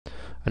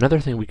Another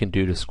thing we can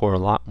do to score a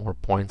lot more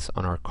points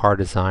on our car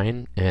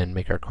design and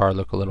make our car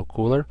look a little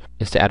cooler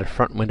is to add a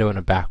front window and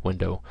a back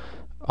window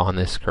on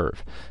this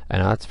curve.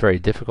 And that's very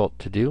difficult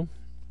to do.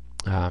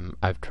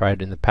 I've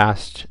tried in the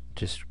past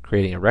just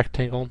creating a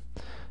rectangle,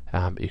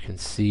 but you can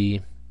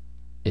see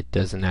it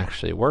doesn't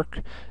actually work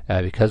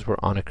because we're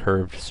on a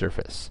curved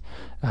surface.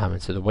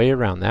 And so the way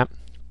around that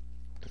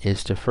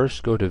is to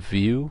first go to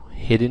View,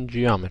 Hidden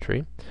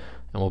Geometry,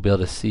 and we'll be able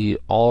to see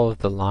all of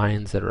the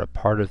lines that are a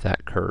part of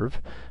that curve.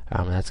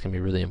 And that's going to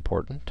be really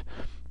important.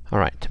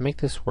 Alright, to make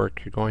this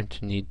work, you're going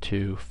to need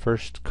to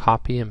first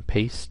copy and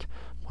paste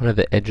one of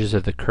the edges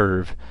of the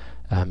curve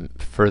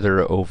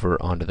further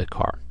over onto the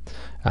car.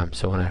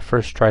 So when I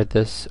first tried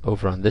this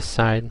over on this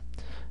side,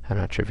 I'm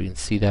not sure if you can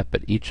see that,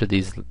 but each of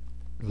these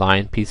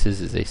line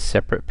pieces is a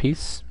separate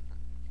piece,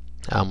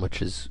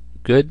 which is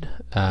good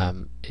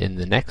in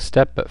the next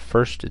step, but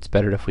first it's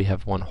better if we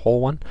have one whole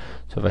one.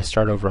 So if I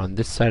start over on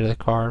this side of the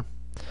car,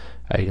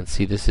 you can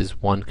see this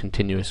is one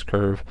continuous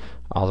curve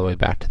all the way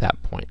back to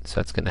that point, so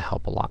that's going to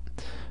help a lot.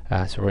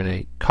 So we're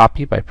going to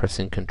copy by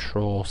pressing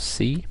Control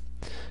C,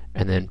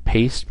 and then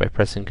paste by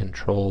pressing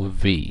Control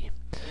V.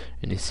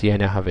 And you see I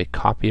now have a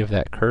copy of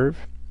that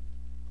curve,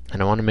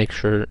 and I want to make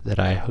sure that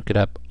I hook it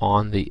up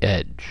on the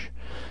edge.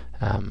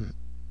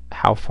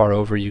 How far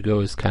over you go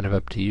is kind of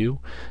up to you.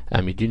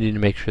 You do need to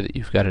make sure that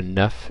you've got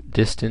enough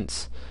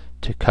distance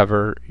to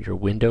cover your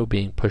window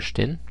being pushed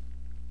in.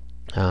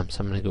 So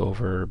I'm going to go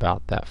over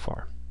about that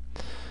far.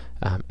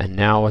 And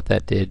now what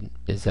that did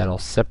is that'll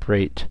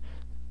separate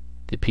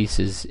the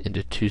pieces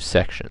into two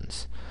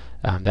sections.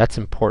 That's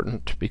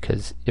important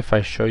because if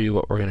I show you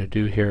what we're going to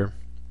do here,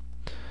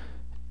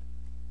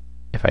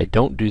 if I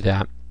don't do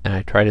that and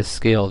I try to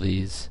scale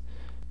these,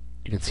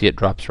 you can see it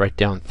drops right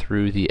down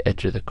through the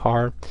edge of the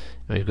car,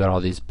 and we've got all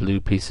these blue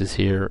pieces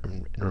here,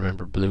 and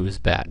remember, blue is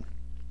bad.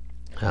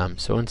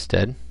 So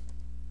instead,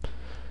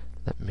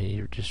 let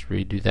me just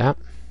redo that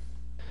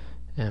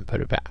and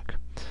put it back.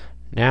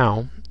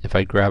 Now, if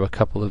I grab a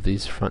couple of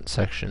these front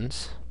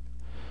sections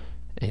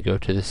and go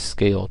to the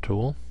Scale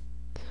tool,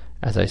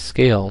 as I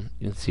scale,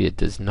 you can see it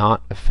does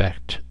not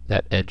affect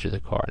that edge of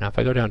the car. Now if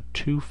I go down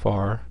too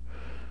far,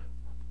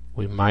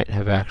 we might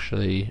have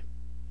actually,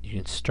 you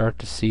can start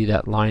to see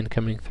that line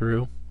coming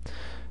through.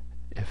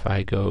 If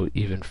I go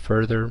even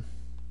further,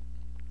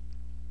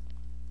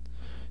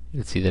 you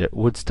can see that it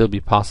would still be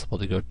possible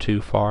to go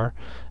too far,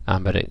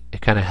 but it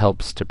kind of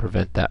helps to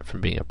prevent that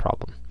from being a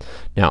problem.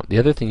 Now the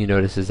other thing you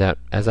notice is that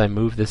as I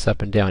move this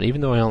up and down,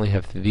 even though I only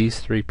have these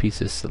three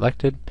pieces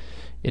selected,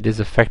 it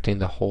is affecting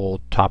the whole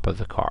top of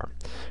the car.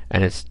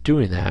 And it's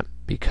doing that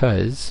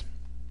because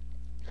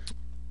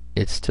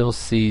it still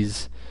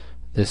sees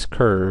this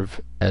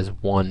curve as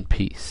one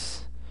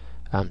piece.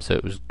 So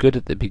it was good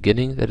at the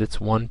beginning that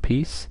it's one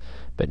piece,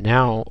 but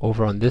now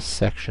over on this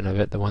section of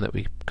it, the one that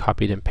we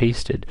copied and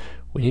pasted,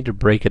 we need to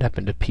break it up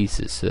into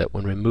pieces so that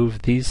when we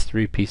move these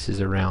three pieces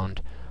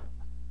around,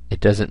 it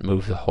doesn't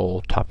move the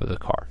whole top of the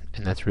car.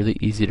 And that's really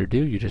easy to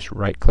do. You just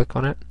right click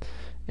on it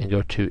and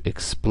go to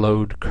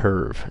Explode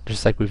Curve.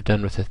 Just like we've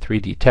done with the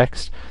 3D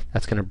text,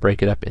 that's going to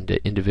break it up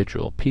into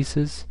individual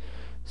pieces.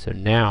 So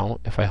now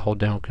if I hold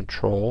down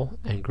Control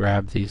and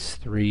grab these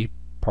three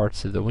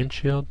parts of the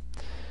windshield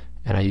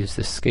and I use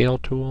the Scale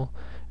tool,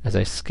 as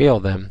I scale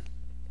them,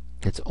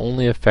 it's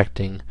only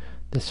affecting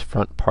this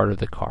front part of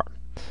the car.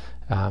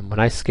 When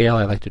I scale,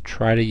 I like to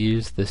try to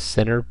use the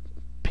center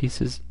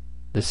pieces,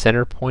 the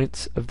center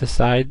points of the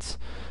sides.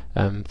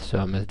 So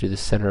I'm going to do the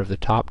center of the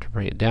top to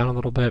bring it down a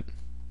little bit,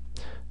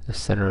 the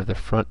center of the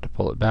front to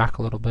pull it back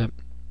a little bit.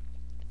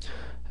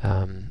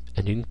 And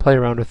you can play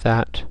around with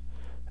that.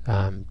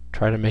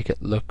 Try to make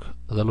it look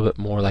a little bit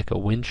more like a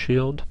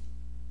windshield.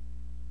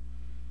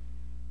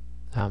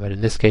 But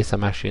in this case,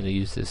 I'm actually going to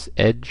use this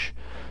edge.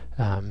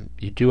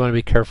 You do want to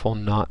be careful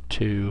not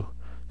to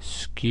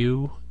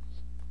skew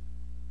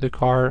the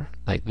car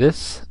like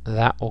this.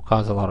 That will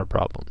cause a lot of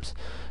problems.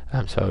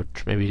 So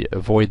maybe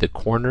avoid the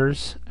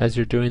corners as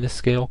you're doing the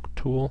Scale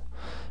tool.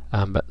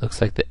 But it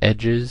looks like the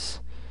edges,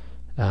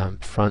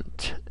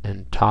 front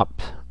and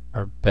top,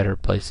 are better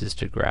places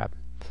to grab.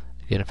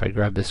 Again, if I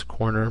grab this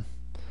corner,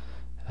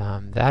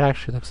 that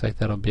actually looks like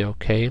that'll be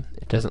okay.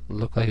 It doesn't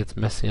look like it's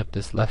messing up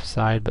this left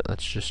side, but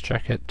let's just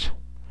check it.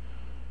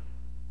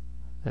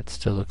 That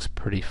still looks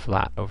pretty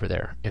flat over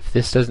there. If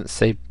this doesn't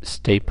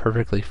stay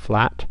perfectly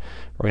flat,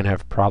 we're going to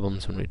have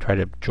problems when we try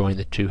to join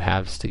the two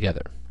halves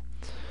together.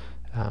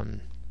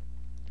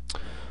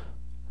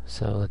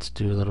 So let's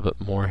do a little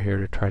bit more here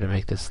to try to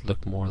make this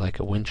look more like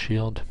a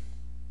windshield.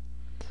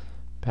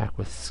 Back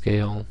with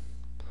Scale.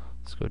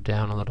 Let's go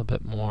down a little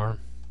bit more.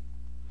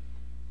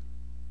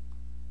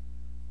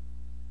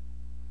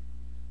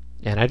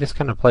 And I just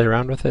kind of play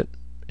around with it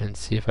and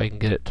see if I can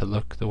get it to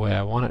look the way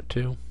I want it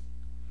to.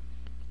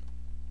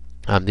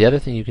 The other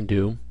thing you can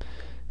do,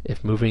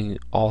 if moving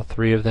all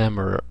three of them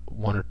or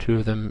one or two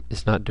of them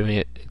is not doing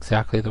it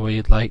exactly the way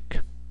you'd like,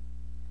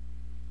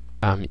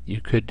 you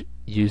could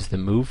use the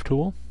Move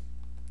tool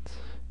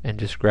and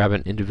just grab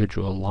an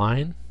individual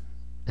line,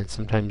 and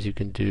sometimes you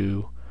can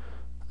do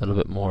a little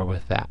bit more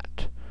with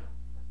that.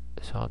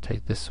 So I'll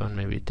take this one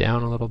maybe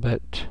down a little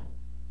bit,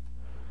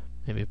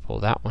 maybe pull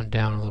that one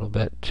down a little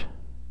bit.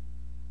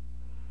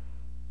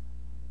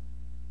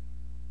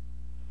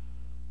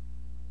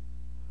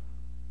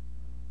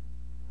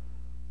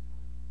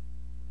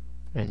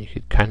 And you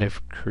could kind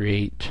of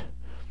create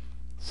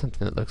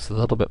something that looks a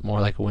little bit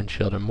more like a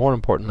windshield, and more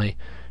importantly,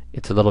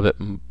 it's a little bit,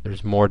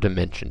 there's more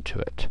dimension to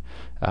it.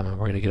 We're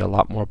going to get a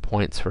lot more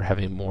points for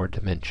having more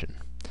dimension.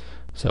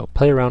 So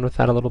play around with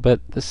that a little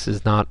bit. This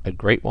is not a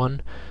great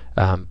one,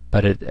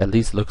 but it at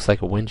least looks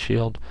like a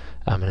windshield,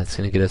 and it's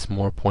going to get us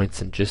more points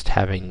than just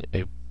having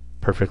a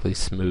perfectly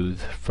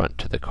smooth front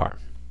to the car.